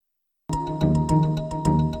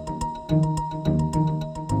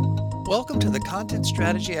Welcome to the Content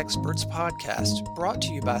Strategy Experts podcast, brought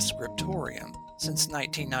to you by Scriptorium. Since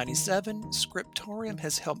 1997, Scriptorium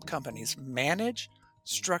has helped companies manage,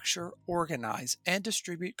 structure, organize, and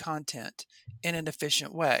distribute content in an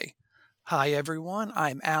efficient way. Hi, everyone.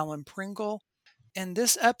 I'm Alan Pringle. In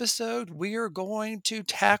this episode, we are going to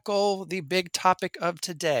tackle the big topic of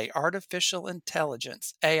today, artificial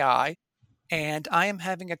intelligence, AI. And I am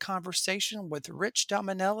having a conversation with Rich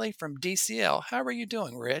Dominelli from DCL. How are you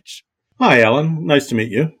doing, Rich? Hi, Alan. Nice to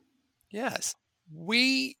meet you. Yes.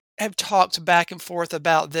 We have talked back and forth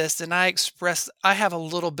about this, and I have a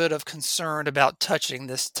little bit of concern about touching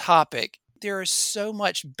this topic. There is so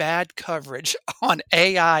much bad coverage on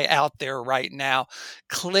AI out there right now.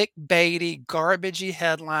 Clickbaity, garbagey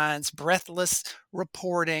headlines, breathless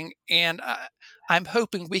reporting, and I'm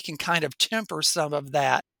hoping we can kind of temper some of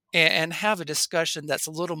that and have a discussion that's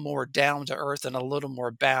a little more down to earth and a little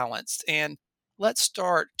more balanced. And let's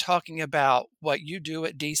start talking about what you do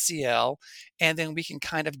at DCL, and then we can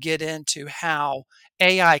kind of get into how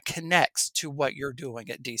AI connects to what you're doing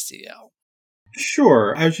at DCL.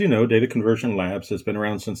 Sure. As you know, Data Conversion Labs has been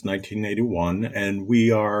around since 1981, and we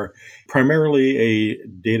are primarily a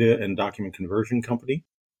data and document conversion company.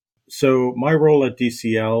 So my role at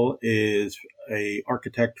DCL is a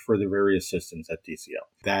architect for the various systems at DCL.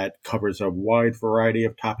 That covers a wide variety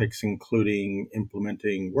of topics, including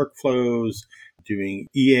implementing workflows, doing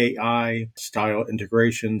EAI style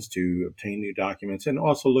integrations to obtain new documents, and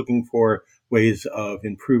also looking for ways of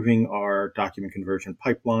improving our document conversion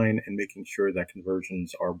pipeline and making sure that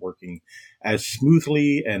conversions are working as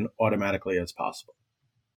smoothly and automatically as possible.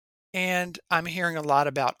 And I'm hearing a lot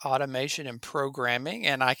about automation and programming,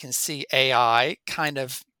 and I can see AI kind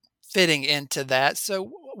of fitting into that.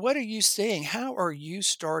 So, what are you seeing? How are you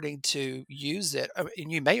starting to use it?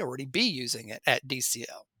 And you may already be using it at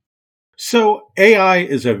DCL. So AI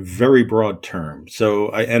is a very broad term.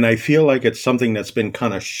 And I feel like it's something that's been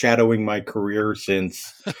kind of shadowing my career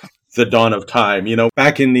since the dawn of time. You know,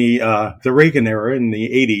 back in the Reagan era in the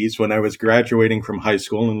 80s, when I was graduating from high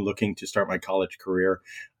school and looking to start my college career,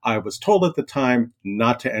 I was told at the time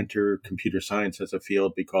not to enter computer science as a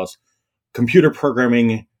field because computer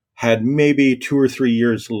programming had maybe 2 or 3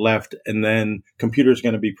 years left, and then computers are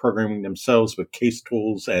going to be programming themselves with case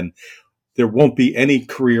tools, and there won't be any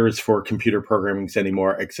careers for computer programming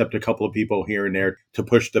anymore except a couple of people here and there to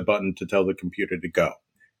push the button to tell the computer to go.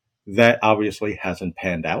 That obviously hasn't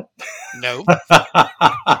panned out. No.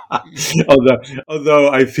 although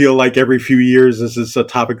I feel like every few years this is a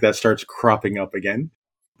topic that starts cropping up again.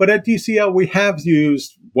 But at DCL, we have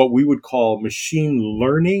used what we would call machine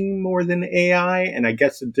learning more than AI. And I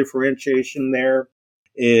guess the differentiation there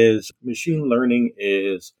is machine learning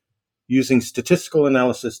is using statistical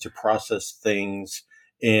analysis to process things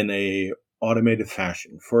in a automated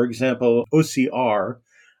fashion. For example, OCR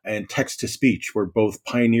and text to speech were both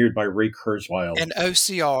pioneered by Ray Kurzweil. And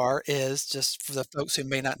OCR is, just for the folks who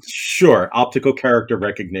may not. Sure, optical character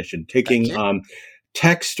recognition, Thank taking you.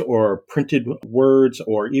 text or printed words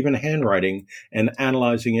or even handwriting and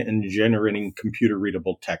analyzing it and generating computer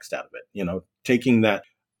readable text out of it. You know, taking that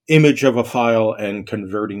image of a file and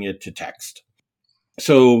converting it to text.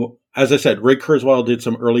 So, as I said, Ray Kurzweil did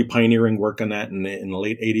some early pioneering work on that in the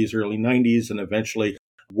late 80s, early 90s, and eventually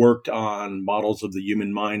worked on models of the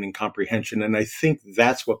human mind and comprehension. And I think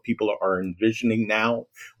that's what people are envisioning now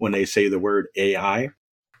when they say the word AI.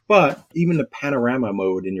 But even the panorama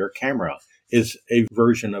mode in your camera is a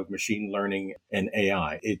version of machine learning and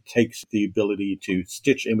AI. It takes the ability to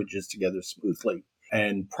stitch images together smoothly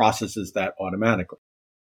and processes that automatically.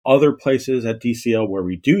 Other places at DCL where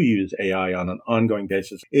we do use AI on an ongoing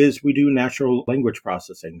basis is we do natural language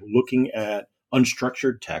processing, looking at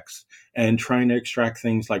unstructured text and trying to extract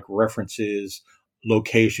things like references,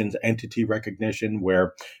 locations, entity recognition,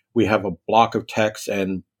 where we have a block of text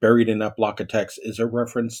and buried in that block of text is a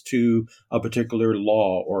reference to a particular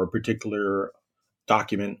law or a particular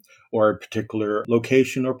document or a particular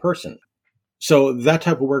location or person. So that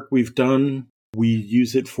type of work we've done. We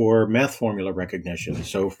use it for math formula recognition.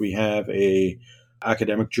 So if we have a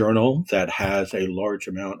academic journal that has a large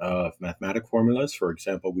amount of mathematic formulas, for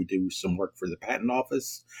example, we do some work for the patent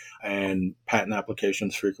office, and patent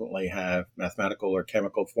applications frequently have mathematical or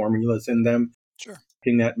chemical formulas in them. Sure.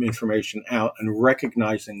 Taking that information out and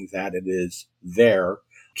recognizing that it is there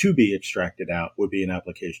to be extracted out would be an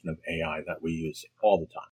application of AI that we use all the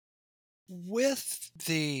time. With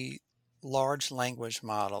the large language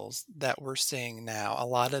models that we're seeing now, a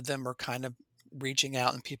lot of them are kind of reaching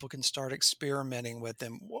out and people can start experimenting with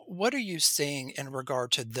them. What are you seeing in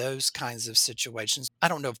regard to those kinds of situations? I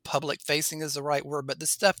don't know if public facing is the right word, but the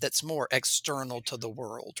stuff that's more external to the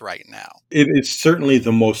world right now. It is certainly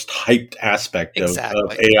the most hyped aspect of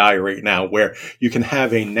Exactly. AI right now, where you can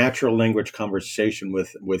have a natural language conversation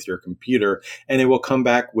with your computer, and it will come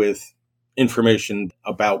back with information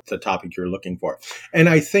about the topic you're looking for. And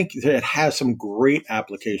I think that it has some great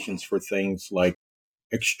applications for things like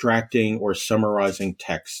extracting or summarizing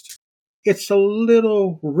text. It's a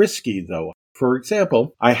little risky, though. For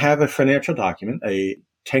example, I have a financial document, a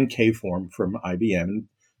 10K form from IBM.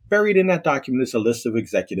 Buried in that document is a list of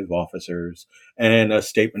executive officers and a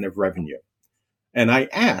statement of revenue. And I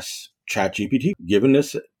asked ChatGPT, given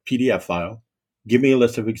this PDF file, give me a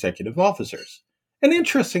list of executive officers. And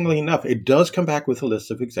interestingly enough, it does come back with a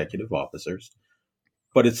list of executive officers,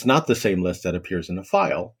 but it's not the same list that appears in the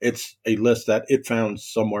file. It's a list that it found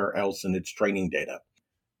somewhere else in its training data.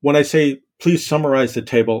 When I say, please summarize the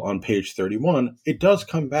table on page 31, it does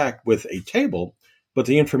come back with a table, but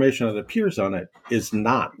the information that appears on it is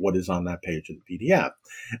not what is on that page of the PDF.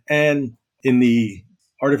 And in the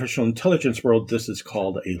artificial intelligence world, this is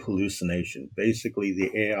called a hallucination. Basically,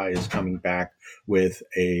 the AI is coming back with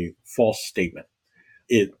a false statement.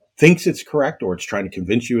 It thinks it's correct, or it's trying to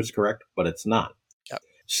convince you it's correct, but it's not. Yep.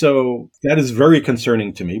 So that is very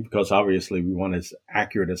concerning to me, because obviously we want as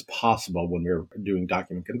accurate as possible when we're doing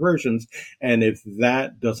document conversions. And if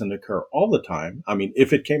that doesn't occur all the time, I mean,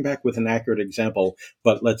 if it came back with an accurate example,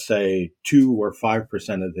 but let's say 2 or 5%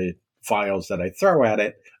 of the files that I throw at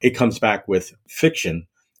it, it comes back with fiction,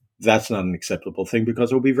 that's not an acceptable thing,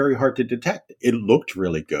 because it will be very hard to detect. It looked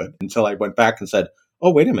really good until I went back and said,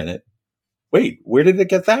 oh, wait a minute. Wait, where did it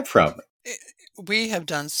get that from? Eh, we have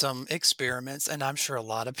done some experiments, and I'm sure a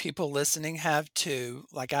lot of people listening have too.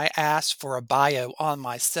 Like, I asked for a bio on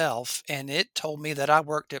myself, and it told me that I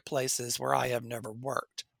worked at places where I have never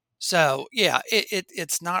worked. So, yeah,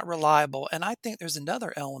 it's not reliable. And I think there's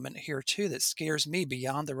another element here too that scares me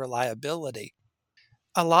beyond the reliability.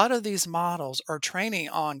 A lot of these models are training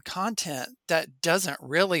on content that doesn't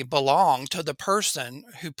really belong to the person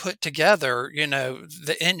who put together,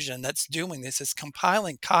 the engine that's doing this is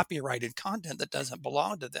compiling copyrighted content that doesn't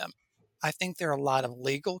belong to them. I think there are a lot of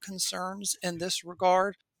legal concerns in this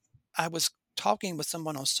regard. I was talking with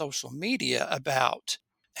someone on social media about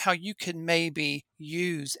how you can maybe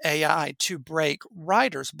use AI to break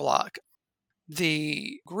writer's block.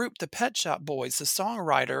 The group, the Pet Shop Boys, the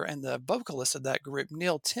songwriter and the vocalist of that group,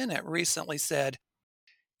 Neil Tennant, recently said,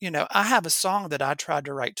 I have a song that I tried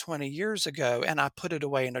to write 20 years ago and I put it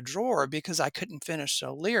away in a drawer because I couldn't finish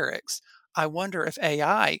the lyrics. I wonder if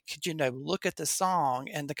AI could, look at the song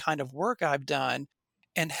and the kind of work I've done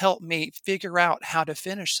and help me figure out how to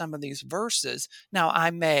finish some of these verses. Now, I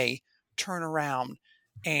may turn around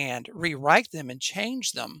and rewrite them and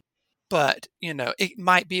change them, but, it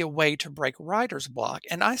might be a way to break writer's block.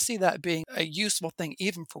 And I see that being a useful thing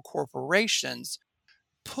even for corporations.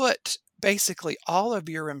 Put basically all of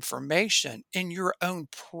your information in your own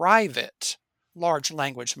private large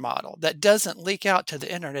language model that doesn't leak out to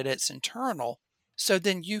the internet, it's internal. So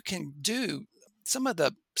then you can do some of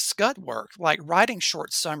the scud work, like writing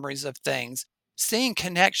short summaries of things, seeing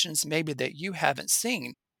connections maybe that you haven't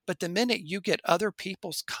seen. But the minute you get other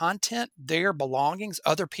people's content, their belongings,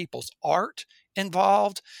 other people's art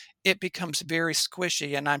involved, it becomes very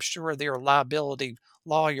squishy. And I'm sure there are liability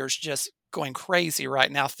lawyers just going crazy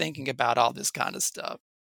right now thinking about all this kind of stuff.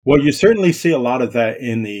 Well, you certainly see a lot of that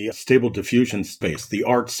in the stable diffusion space, the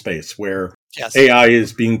art space, where Yes. AI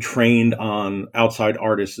is being trained on outside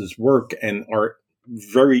artists' work and are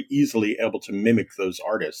very easily able to mimic those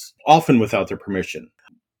artists, often without their permission.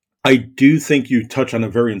 I do think you touch on a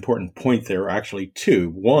very important point there, actually,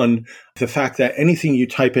 too. One, the fact that anything you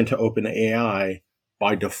type into OpenAI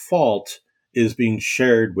by default is being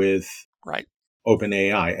shared with Right.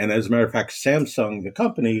 OpenAI. And as a matter of fact, Samsung, the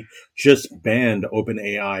company, just banned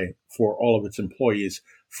OpenAI for all of its employees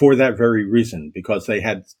for that very reason, because they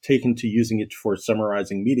had taken to using it for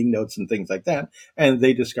summarizing meeting notes and things like that. And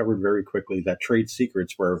they discovered very quickly that trade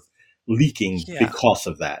secrets were leaking Yeah. because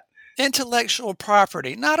of that. Intellectual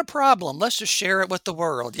property, not a problem. Let's just share it with the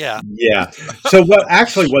world. Yeah. Yeah. So what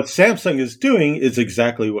Samsung is doing is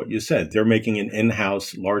exactly what you said. They're making an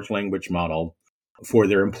in-house large language model for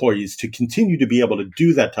their employees to continue to be able to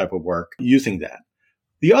do that type of work using that.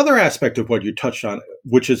 The other aspect of what you touched on,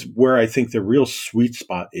 which is where I think the real sweet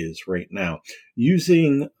spot is right now,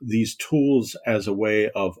 using these tools as a way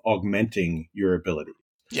of augmenting your ability.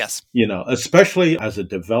 Yes. Especially as a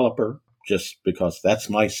developer. just because that's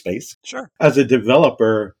my space. Sure. As a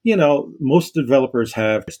developer, most developers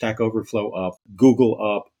have Stack Overflow up, Google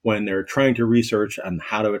up when they're trying to research on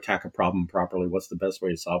how to attack a problem properly. What's the best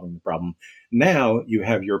way of solving the problem? Now you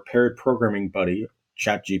have your paired programming buddy,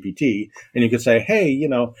 ChatGPT, and you can say, hey,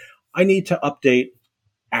 I need to update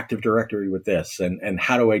Active Directory with this, and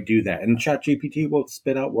how do I do that? And ChatGPT will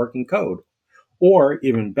spit out working code. Or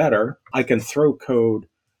even better, I can throw code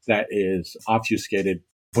that is obfuscated,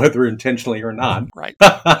 whether intentionally or not, Right.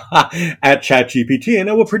 at ChatGPT, and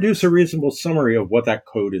it will produce a reasonable summary of what that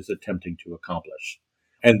code is attempting to accomplish.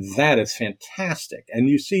 And that is fantastic. And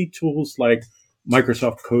you see tools like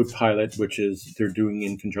Microsoft Copilot, which is they're doing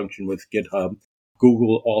in conjunction with GitHub.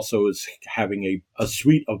 Google also is having a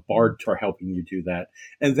suite of Bard for helping you do that.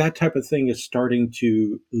 And that type of thing is starting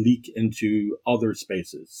to leak into other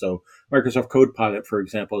spaces. So Microsoft Copilot, for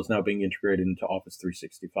example, is now being integrated into Office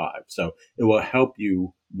 365. So it will help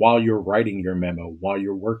you while you're writing your memo, while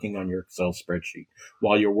you're working on your Excel spreadsheet,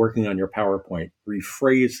 while you're working on your PowerPoint,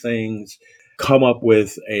 rephrase things, come up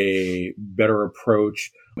with a better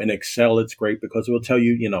approach. In Excel, it's great because it will tell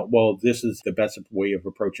you, well, this is the best way of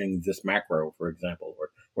approaching this macro, for example,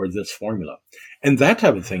 or this formula. And that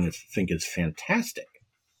type of thing I think is fantastic.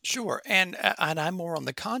 Sure. And I'm more on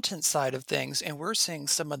the content side of things, and we're seeing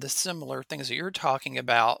some of the similar things that you're talking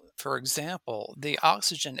about. For example, the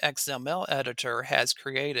Oxygen XML editor has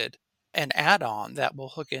created an add-on that will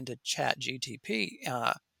hook into Chat GTP,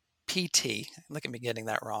 PT. Look at me getting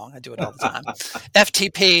that wrong. I do it all the time.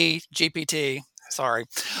 FTP, GPT. Sorry.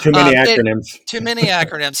 Too many It acronyms. too many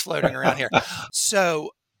acronyms floating around here.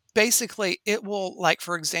 So basically, it will, like,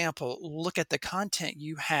 for example, look at the content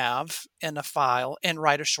you have in a file and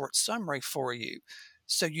write a short summary for you.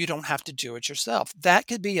 So you don't have to do it yourself. That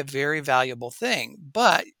could be a very valuable thing.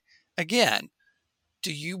 But again,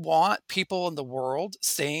 do you want people in the world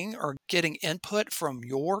seeing or getting input from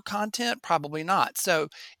your content? Probably not. So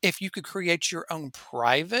if you could create your own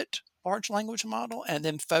private large language model and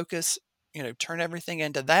then focus, turn everything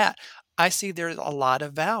into that, I see there's a lot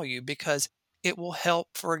of value because it will help,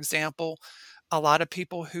 for example, a lot of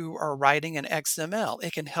people who are writing in XML.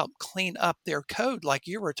 It can help clean up their code like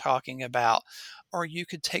you were talking about. Or you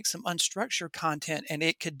could take some unstructured content and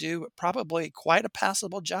it could do probably quite a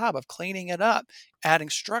passable job of cleaning it up, adding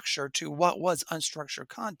structure to what was unstructured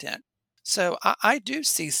content. So I do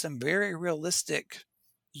see some very realistic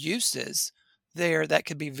uses there that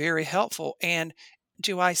could be very helpful. And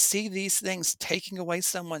do I see these things taking away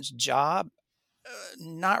someone's job?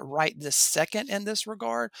 Not right this second in this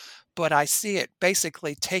regard, but I see it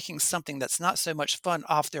basically taking something that's not so much fun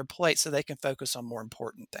off their plate so they can focus on more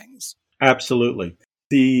important things. Absolutely.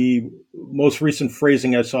 The most recent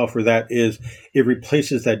phrasing I saw for that is it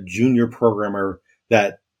replaces that junior programmer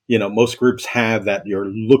that, most groups have that you're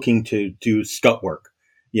looking to do scut work.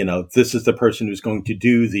 This is the person who's going to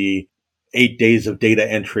do the 8 days of data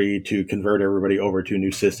entry to convert everybody over to a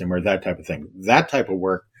new system or that type of thing. That type of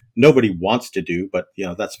work nobody wants to do, but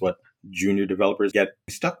that's what junior developers get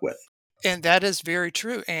stuck with. And that is very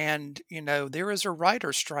true. And, there is a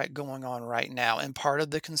writer strike going on right now. And part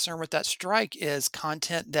of the concern with that strike is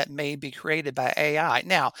content that may be created by AI.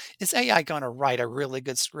 Now, is AI going to write a really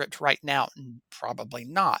good script right now? Probably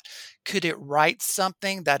not. Could it write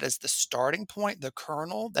something that is the starting point, the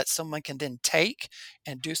kernel that someone can then take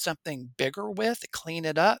and do something bigger with, clean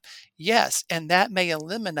it up? Yes. And that may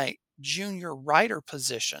eliminate junior writer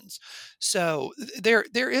positions. So there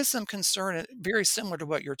is some concern, very similar to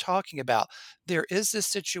what you're talking about. There is this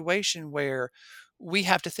situation where we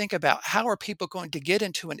have to think about how are people going to get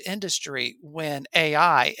into an industry when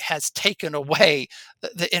AI has taken away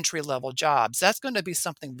the entry level jobs. That's going to be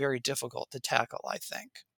something very difficult to tackle, I think.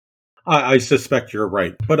 I suspect you're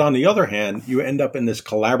right. But on the other hand, you end up in this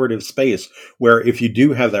collaborative space where if you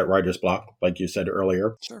do have that writer's block, like you said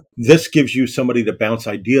earlier, Sure. this gives you somebody to bounce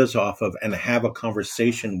ideas off of and have a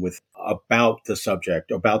conversation with about the subject,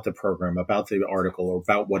 about the program, about the article, or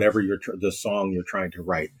about whatever the song you're trying to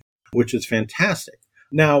write, which is fantastic.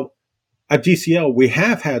 Now, at DCL, we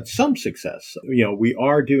have had some success. We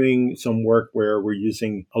are doing some work where we're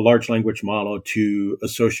using a large language model to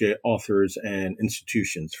associate authors and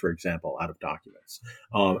institutions, for example, out of documents.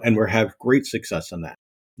 And we have great success in that.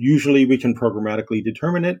 Usually we can programmatically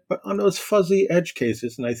determine it, but on those fuzzy edge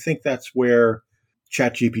cases, and I think that's where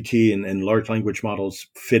ChatGPT and large language models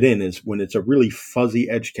fit in, is when it's a really fuzzy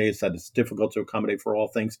edge case that is difficult to accommodate for all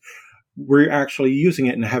things, we're actually using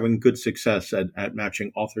it and having good success at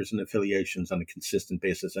matching authors and affiliations on a consistent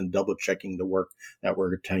basis and double checking the work that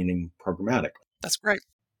we're obtaining programmatically. That's great.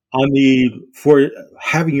 For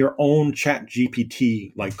having your own chat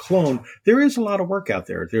GPT like clone, there is a lot of work out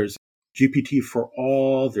there. There's GPT for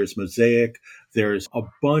all, there's Mosaic, there's a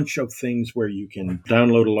bunch of things where you can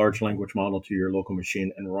download a large language model to your local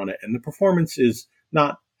machine and run it. And the performance is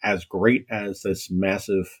not as great as this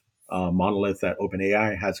massive monolith that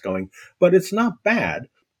OpenAI has going, but it's not bad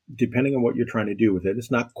depending on what you're trying to do with it.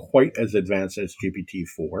 It's not quite as advanced as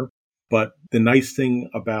GPT-4. But the nice thing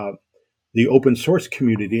about the open source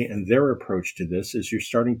community and their approach to this is you're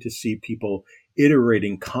starting to see people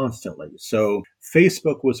iterating constantly. So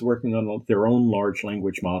Facebook was working on their own large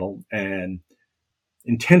language model, and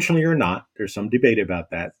intentionally or not, there's some debate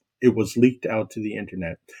about that. It was leaked out to the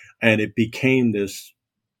internet, and it became this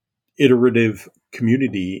iterative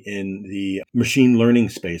community in the machine learning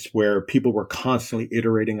space where people were constantly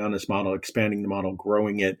iterating on this model, expanding the model,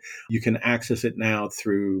 growing it. You can access it now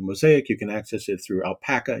through Mosaic, you can access it through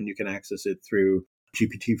Alpaca, and you can access it through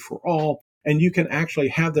GPT for all. And you can actually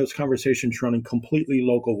have those conversations running completely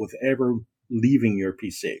local with ever leaving your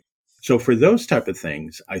PC. So for those type of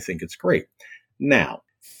things, I think it's great. Now,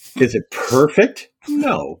 is it perfect?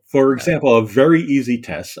 No. For No. example, a very easy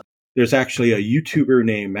test. There's actually a YouTuber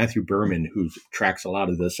named Matthew Berman who tracks a lot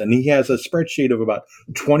of this, and he has a spreadsheet of about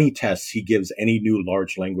 20 tests he gives any new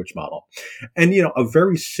large language model. And, a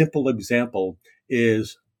very simple example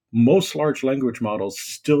is most large language models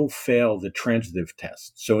still fail the transitive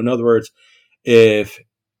test. So in other words, if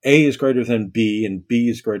A is greater than B and B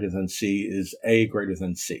is greater than C, is A greater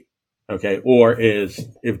than C? Okay. Or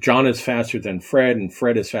if John is faster than Fred and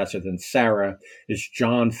Fred is faster than Sarah, is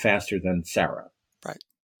John faster than Sarah? Right.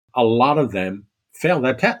 A lot of them fail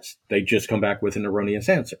that test. They just come back with an erroneous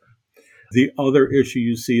answer. The other issue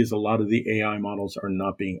you see is a lot of the AI models are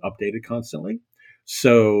not being updated constantly.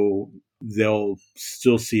 So they'll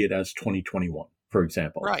still see it as 2021, for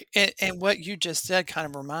example. Right. And what you just said kind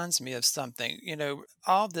of reminds me of something.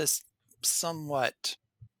 All this somewhat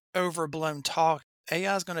overblown talk,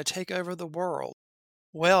 AI is going to take over the world.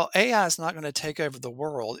 Well, AI is not going to take over the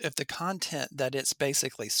world if the content that it's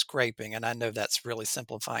basically scraping, and I know that's really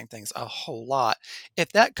simplifying things a whole lot.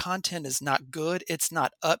 If that content is not good, it's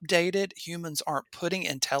not updated, humans aren't putting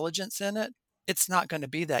intelligence in it, it's not going to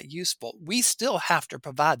be that useful. We still have to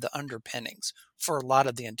provide the underpinnings for a lot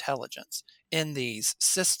of the intelligence in these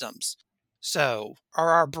systems. So, are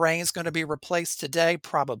our brains going to be replaced today?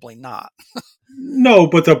 Probably not. No,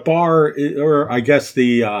 but the bar, or I guess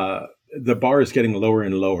the bar is getting lower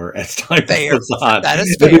and lower as time Fair. goes on. That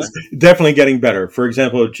is It fair. is definitely getting better. For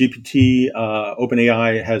example, GPT,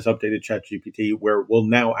 OpenAI has updated ChatGPT where we'll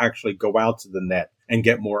now actually go out to the net and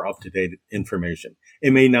get more up to date information.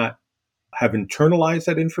 It may not have internalized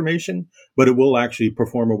that information, but it will actually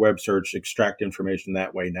perform a web search, extract information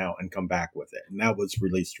that way now, and come back with it. And that was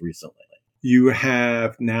released recently. You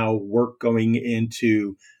have now work going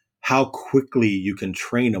into how quickly you can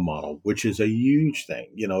train a model, which is a huge thing.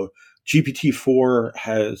 GPT-4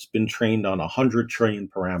 has been trained on 100 trillion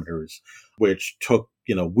parameters, which took,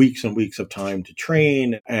 weeks and weeks of time to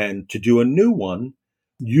train, and to do a new one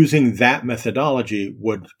using that methodology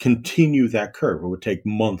would continue that curve. It would take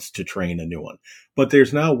months to train a new one. But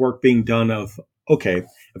there's now work being done of, okay,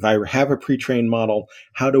 if I have a pre-trained model,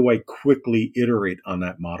 how do I quickly iterate on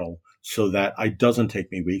that model so that it doesn't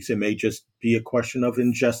take me weeks? It may just be a question of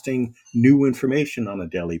ingesting new information on a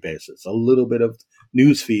daily basis, a little bit of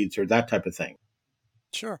news feeds or that type of thing.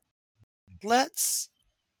 Sure. Let's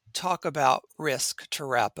talk about risk to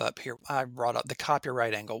wrap up here. I brought up the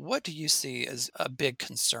copyright angle. What do you see as a big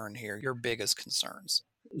concern here, your biggest concerns?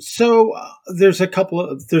 So there's a couple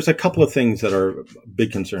of things that are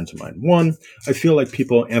big concerns of mine. One, I feel like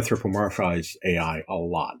people anthropomorphize AI a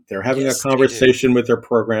lot. They're having a Yes, they do. conversation with their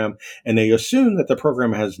program, and they assume that the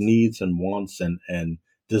program has needs and wants and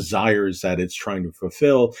desires that it's trying to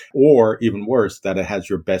fulfill, or even worse, that it has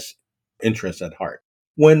your best interests at heart.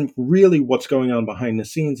 When really what's going on behind the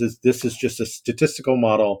scenes is this is just a statistical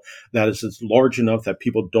model that is large enough that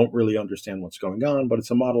people don't really understand what's going on, but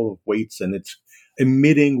it's a model of weights, and it's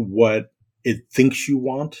emitting what it thinks you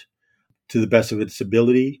want to the best of its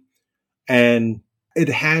ability. And it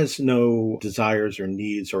has no desires or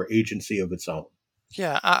needs or agency of its own.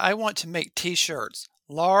 Yeah, I want to make t-shirts.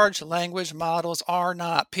 Large language models are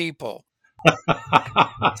not people.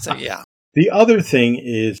 So yeah. The other thing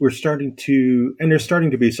is and there's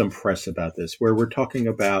starting to be some press about this, where we're talking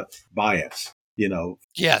about bias.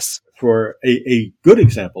 Yes. For a good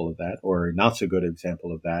example of that, or a not so good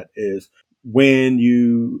example of that, is when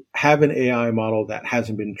you have an AI model that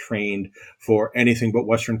hasn't been trained for anything but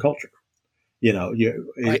Western culture.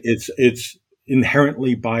 Right. It's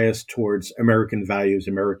inherently biased towards American values,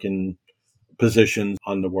 American positions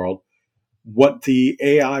on the world. What the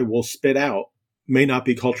AI will spit out may not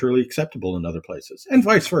be culturally acceptable in other places, and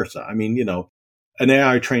vice versa. I mean, an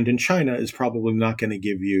AI trained in China is probably not going to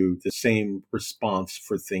give you the same response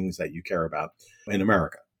for things that you care about in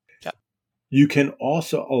America. Yeah. You can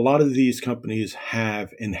also, a lot of these companies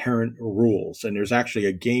have inherent rules, and there's actually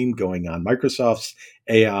a game going on. Microsoft's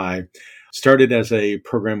AI started as a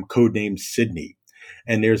program codenamed Sydney.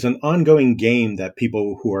 And there's an ongoing game that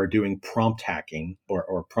people who are doing prompt hacking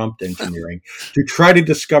or prompt engineering to try to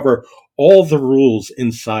discover all the rules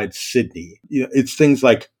inside Sydney. It's things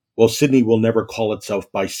like, well, Sydney will never call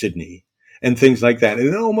itself by Sydney and things like that. And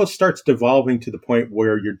it almost starts devolving to the point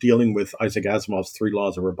where you're dealing with Isaac Asimov's 3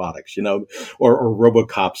 laws of robotics, or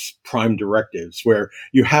RoboCop's prime directives, where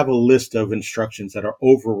you have a list of instructions that are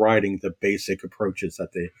overriding the basic approaches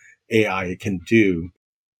that the AI can do.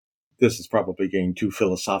 This is probably getting too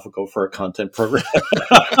philosophical for a content program,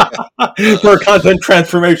 for a content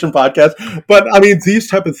transformation podcast. But I mean, these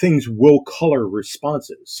type of things will color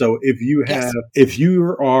responses. So Yes. if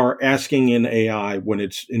you are asking an AI when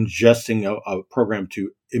it's ingesting a program to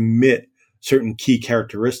emit certain key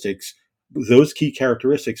characteristics, those key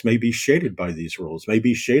characteristics may be shaded by these rules, may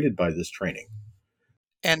be shaded by this training.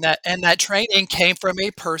 And that training came from a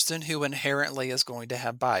person who inherently is going to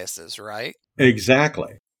have biases, right?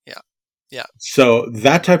 Exactly. Yeah. Yeah. So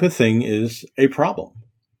that type of thing is a problem.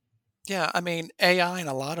 Yeah, I mean, AI in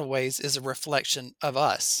a lot of ways is a reflection of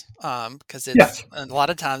us, because it's Yes. a lot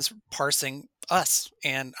of times parsing us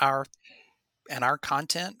and our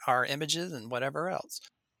content, our images, and whatever else.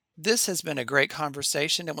 This has been a great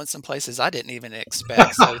conversation. It went some places I didn't even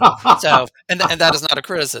expect. And that is not a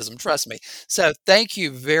criticism, trust me. So thank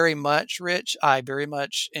you very much, Rich. I very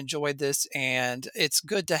much enjoyed this, and it's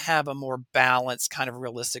good to have a more balanced, kind of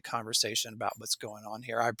realistic conversation about what's going on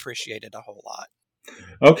here. I appreciate it a whole lot.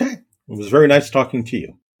 Okay. It was very nice talking to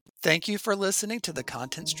you. Thank you for listening to the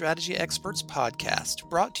Content Strategy Experts podcast,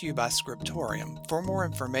 brought to you by Scriptorium. For more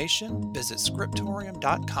information, visit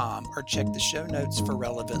scriptorium.com or check the show notes for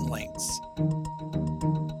relevant links.